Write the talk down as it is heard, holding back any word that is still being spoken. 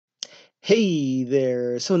Hey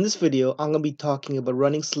there! So in this video, I'm going to be talking about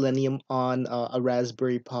running Selenium on a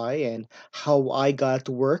Raspberry Pi and how I got it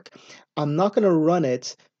to work. I'm not going to run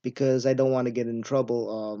it because I don't want to get in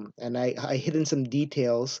trouble, and I hidden some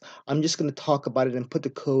details. I'm just going to talk about it and put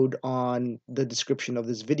the code on the description of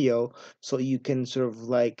this video so you can sort of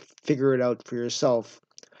like figure it out for yourself.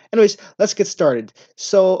 Anyways, let's get started.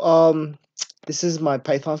 This is my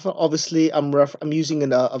Python file. Obviously, I'm using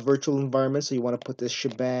a virtual environment, so you want to put this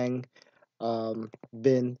shebang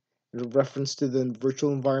bin in reference to the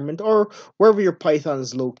virtual environment or wherever your Python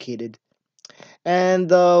is located. And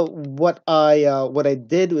what I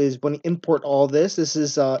did is when you import all this, this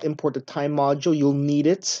is import the time module. You'll need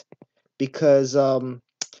it because well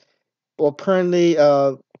apparently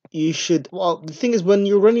you should. Well, the thing is when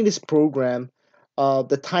you're running this program,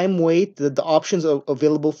 the time wait, the options are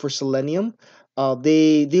available for Selenium.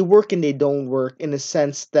 They work and they don't work in the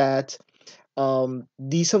sense that some of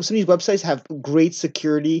these websites have great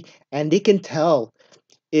security and they can tell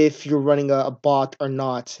if you're running a bot or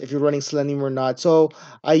not, if you're running Selenium or not. So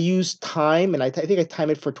I use time, and I think I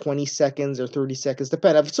time it for 20 seconds or 30 seconds,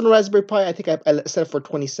 depend. If it's on a Raspberry Pi, I think I set it for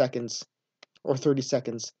 20 seconds or 30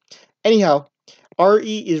 seconds. Anyhow,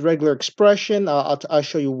 RE is regular expression. I'll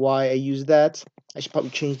show you why I use that. I should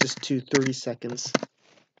probably change this to 30 seconds.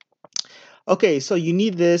 Okay, so you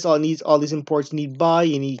need this, all these imports, you need by,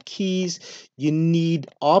 you need keys, you need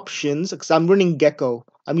options, because I'm running Gecko.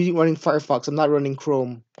 I'm running Firefox, I'm not running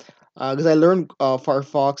Chrome. Because I learned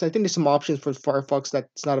Firefox. I think there's some options for Firefox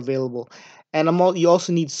that's not available. And you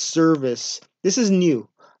also need service. This is new.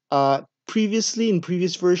 Previously, in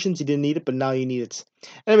previous versions, you didn't need it, but now you need it.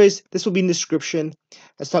 Anyways, this will be in the description.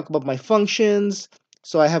 Let's talk about my functions.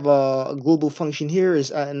 So I have a global function here,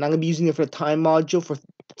 and I'm going to be using it for the time module for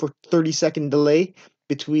 30-second delay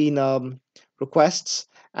between requests.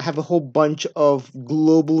 I have a whole bunch of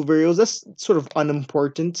global variables. That's sort of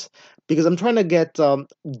unimportant because I'm trying to get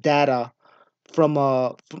data from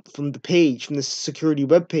the page, from the security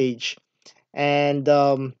web page, and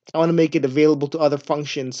I want to make it available to other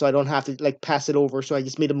functions, so I don't have to like pass it over. So I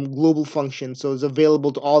just made a global function, so it's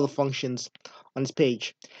available to all the functions on this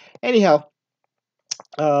page. Anyhow,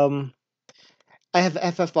 um, I have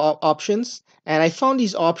FF options, and I found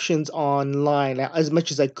these options online as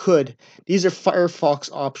much as I could. These are Firefox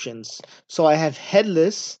options. So I have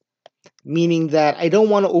headless, meaning that I don't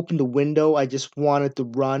want to open the window. I just want it to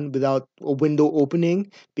run without a window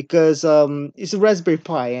opening because it's a Raspberry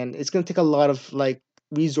Pi and it's going to take a lot of like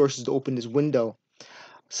resources to open this window.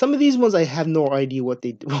 Some of these ones I have no idea what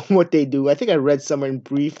they do, what they do. I think I read somewhere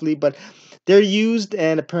briefly, but they're used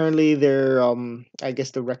and apparently they're I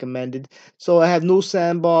guess they're recommended. So I have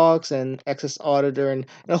no-sandbox and XS-auditor and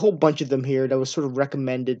a whole bunch of them here that was sort of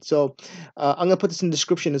recommended. So I'm gonna put this in the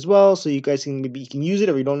description as well, so you guys can maybe you can use it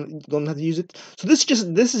or you don't have to use it. So this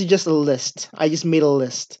is just a list. I just made a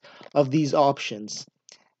list of these options.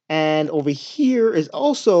 And over here is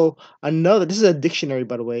also another. This is a dictionary,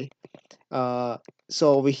 by the way. Uh,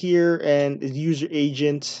 so over here and the user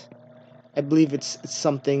agent, I believe it's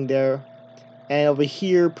something there. And over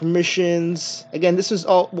here, permissions. Again, this will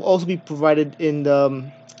also be provided in the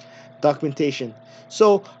documentation.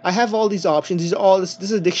 So I have all these options. These are all this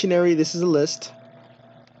is a dictionary. This is a list.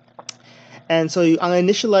 And so I'm gonna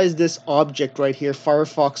initialize this object right here,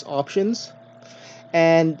 FirefoxOptions.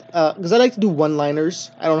 And because I like to do one-liners,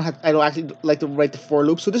 I don't actually like to write the for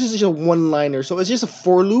loop. So this is just a one-liner. So it's just a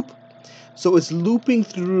for loop. So it's looping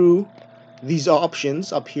through these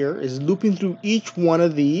options up here. Is looping through each one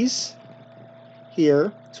of these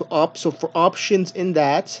here. So for options in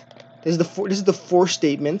that, this is the for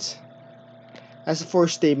statement. That's the for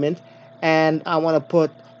statement, and I want to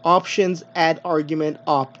put options add argument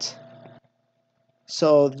opt.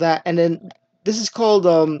 So that, and then this is called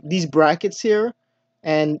these brackets here,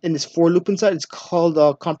 and in this for loop inside, it's called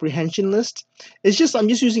a comprehension list. I'm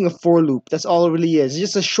just using a for loop. That's all it really is.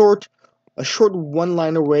 It's just a short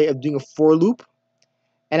one-liner way of doing a for loop.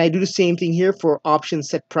 And I do the same thing here for option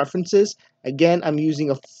set preferences. Again, I'm using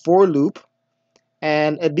a for loop,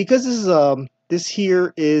 and because this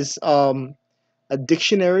here is a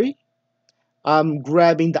dictionary, I'm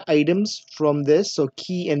grabbing the items from this. So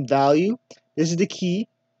key and value. This is the key.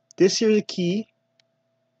 This here is the key.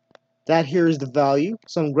 That here is the value.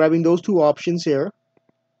 So I'm grabbing those two options here.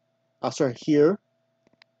 Sorry, here.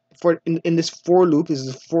 In this for loop, this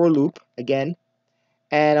is a for loop again,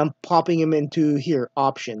 and I'm popping them into here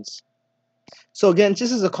options. So again,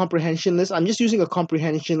 just as a comprehension list, I'm just using a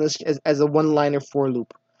comprehension list as a one-liner for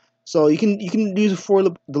loop. So you can use a for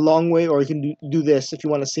loop the long way, or you can do this if you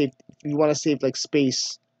want to save like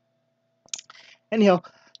space. Anyhow,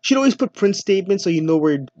 should always put print statement so you know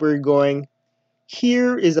where you're going.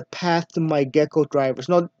 Here is a path to my Gecko drivers.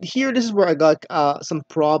 Now here, this is where I got some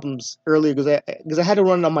problems earlier because I had to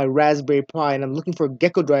run on my Raspberry Pi, and I'm looking for a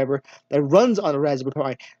Gecko driver that runs on a Raspberry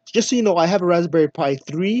Pi. Just so you know, I have a Raspberry Pi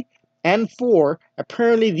 3 and 4.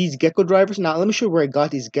 Apparently these Gecko drivers, now let me show you where I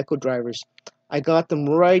got these Gecko drivers. I got them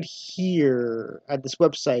right here at this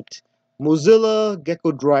website, Mozilla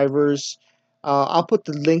Gecko drivers. I'll put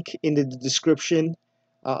the link in the description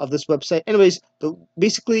of this website. Anyways,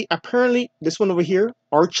 basically, apparently, this one over here,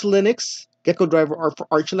 Arch Linux, Gecko driver are for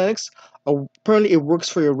Arch Linux. Apparently, it works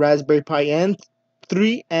for your Raspberry Pi and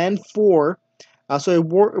 3 and 4. So it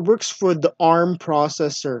works for the ARM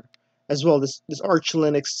processor as well. This Arch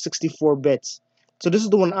Linux 64 bits. So this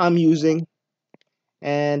is the one I'm using,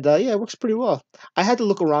 and yeah, it works pretty well. I had to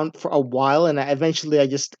look around for a while, and eventually I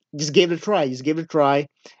just gave it a try. Just gave it a try,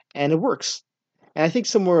 and it works. And I think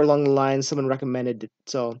somewhere along the line, someone recommended it.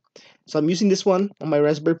 So I'm using this one on my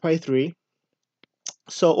Raspberry Pi 3.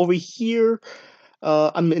 So over here,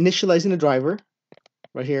 I'm initializing the driver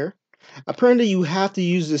right here. Apparently, you have to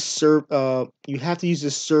use this service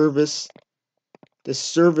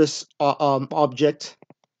object. I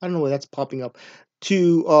don't know why that's popping up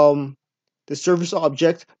to the service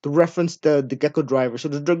object to reference the Gecko driver. So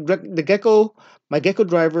the Gecko, my Gecko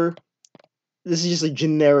driver, this is just a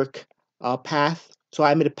generic path. So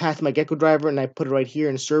I made a path to my Gecko driver and I put it right here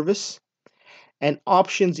in service. And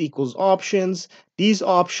options equals options. These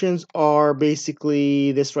options are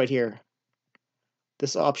basically this right here.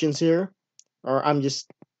 This options here, or I'm just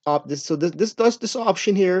this. So this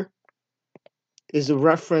option here is a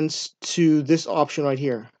reference to this option right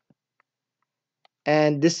here.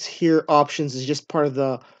 And this here options is just part of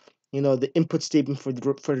the, the input statement for the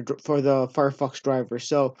Firefox driver.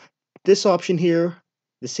 So this option here,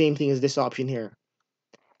 the same thing as this option here.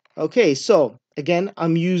 Okay, so again,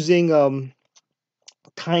 I'm using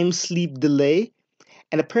time sleep delay,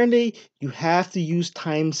 and apparently you have to use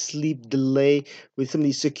time sleep delay with some of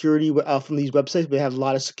these security from these websites. We have a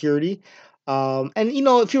lot of security, and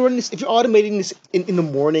if you're automating this in the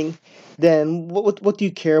morning, then what do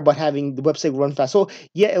you care about having the website run fast? So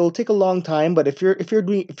yeah, it will take a long time, but if you're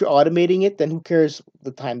automating it, then who cares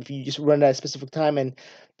the time? If you just run at a specific time, and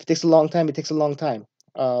if it takes a long time, it takes a long time.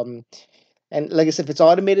 And like I said, if it's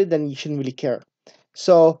automated, then you shouldn't really care.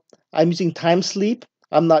 So I'm using time sleep.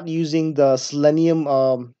 I'm not using the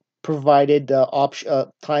Selenium provided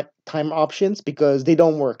time options because they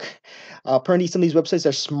don't work. Apparently, some of these websites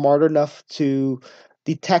are smart enough to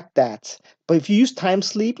detect that. But if you use time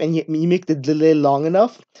sleep and you make the delay long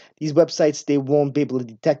enough, these websites, they won't be able to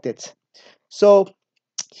detect it. So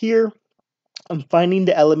here, I'm finding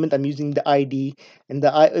the element. I'm using the ID, and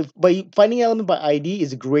by finding element by ID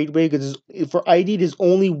is a great way because for ID there's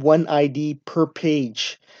only one ID per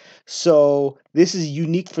page, so this is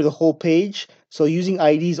unique for the whole page. So using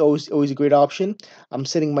ID is always a great option. I'm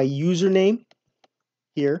setting my username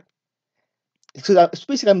here. So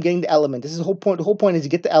basically I'm getting the element. This is the whole point. The whole point is to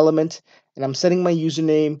get the element, and I'm setting my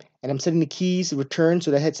username, and I'm setting the keys return,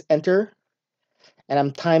 so that hits enter,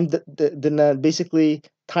 and I'm basically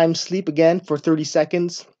time sleep again for 30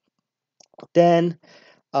 seconds. Then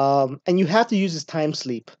and you have to use this time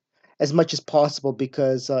sleep as much as possible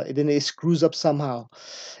because then it screws up somehow.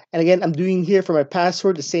 And again, I'm doing here for my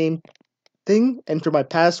password the same thing. Enter my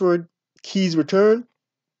password, keys return.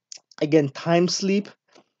 Again, time sleep.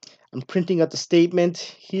 I'm printing out the statement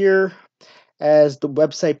here as the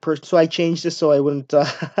website person. So I changed this so I wouldn't,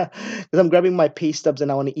 because I'm grabbing my pay stubs and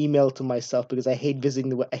I want to email to myself because I hate visiting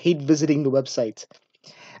the website.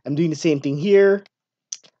 I'm doing the same thing here.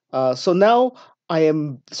 So now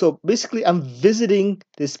basically I'm visiting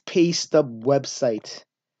this pay stub website,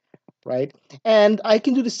 right? And I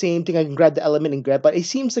can do the same thing. I can grab the element and grab, but it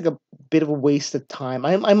seems like a bit of a waste of time.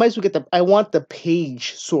 I might as well I want the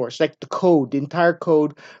page source, like the code, the entire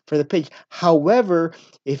code for the page. However,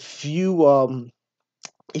 if you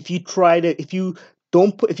if you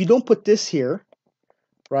don't put this here,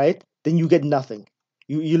 right, then you get nothing.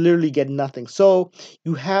 You literally get nothing. So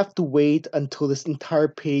you have to wait until this entire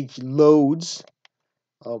page loads.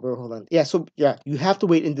 Oh, hold on. Yeah, so yeah, you have to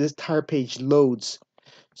wait until this entire page loads.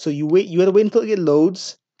 So you have to wait until it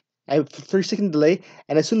loads. I have 30-second delay,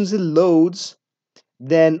 and as soon as it loads,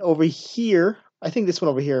 then over here, I think this one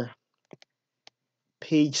over here,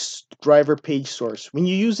 driver page source. When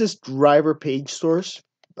you use this driver page source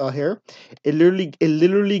here, it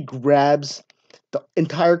literally grabs the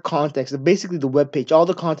entire context, basically the web page, all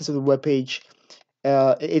the contents of the web page.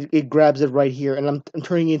 It grabs it right here, and I'm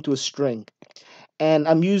turning it into a string. And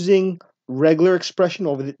I'm using regular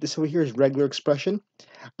expression this over here is regular expression.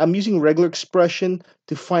 I'm using regular expression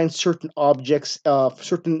to find certain objects,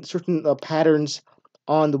 certain patterns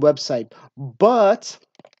on the website. But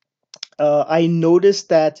I noticed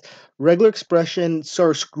that regular expression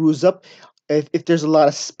sort of screws up if there's a lot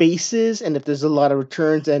of spaces and if there's a lot of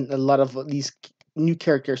returns and a lot of these new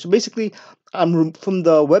characters. So basically, from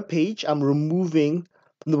the web page, I'm removing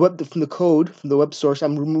from the code from the web source.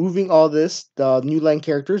 I'm removing all this, the new line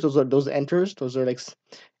characters. Those enters. Those are like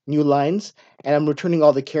new lines, and I'm returning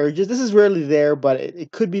all the carriages. This is rarely there, but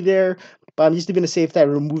it could be there. But I'm just going to save that,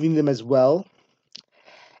 removing them as well.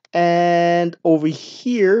 And over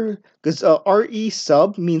here, because re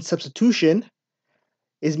sub means substitution,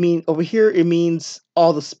 is mean over here it means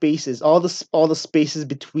all the spaces, all the spaces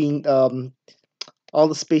between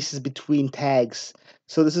tags.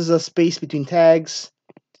 So this is a space between tags.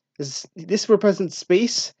 This represents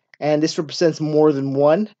space, and this represents more than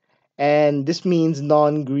one, and this means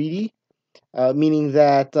non-greedy, meaning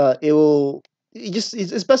that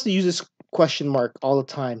it's best to use this question mark all the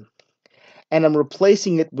time. And I'm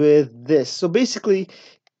replacing it with this. So basically,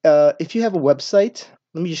 if you have a website,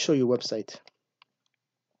 let me just show you a website.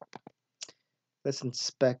 Let's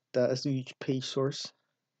inspect. Let's do each page source.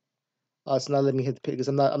 It's not letting me hit the page because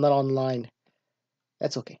I'm not online.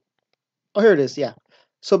 That's okay. Oh, here it is. Yeah.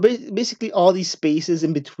 So basically, all these spaces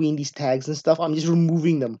in between these tags and stuff, I'm just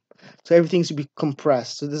removing them. So everything should be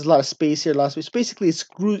compressed. So there's a lot of space here, a lot of space. Basically,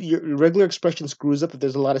 your regular expression screws up if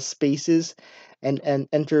there's a lot of spaces and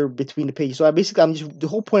enter between the pages. So the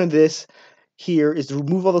whole point of this here is to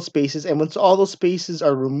remove all those spaces, and once all those spaces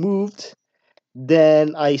are removed,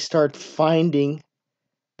 then I start finding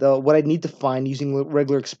what I need to find using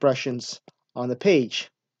regular expressions on the page.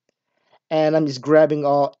 And I'm just grabbing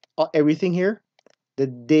everything here, the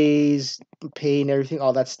days, pay, and everything,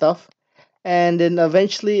 all that stuff. And then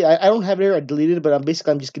eventually, I don't have it here, I deleted it, but I'm just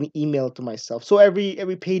going to email it to myself. So every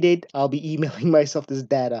pay date, I'll be emailing myself this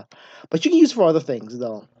data. But you can use it for other things,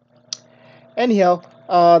 though. Anyhow,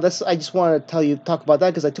 I just want to talk about that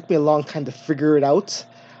because it took me a long time to figure it out.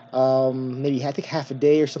 Maybe I think half a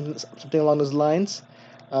day or something along those lines.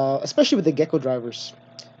 Especially with the Gecko drivers.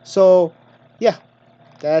 So, yeah,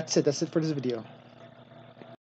 that's it. That's it for this video.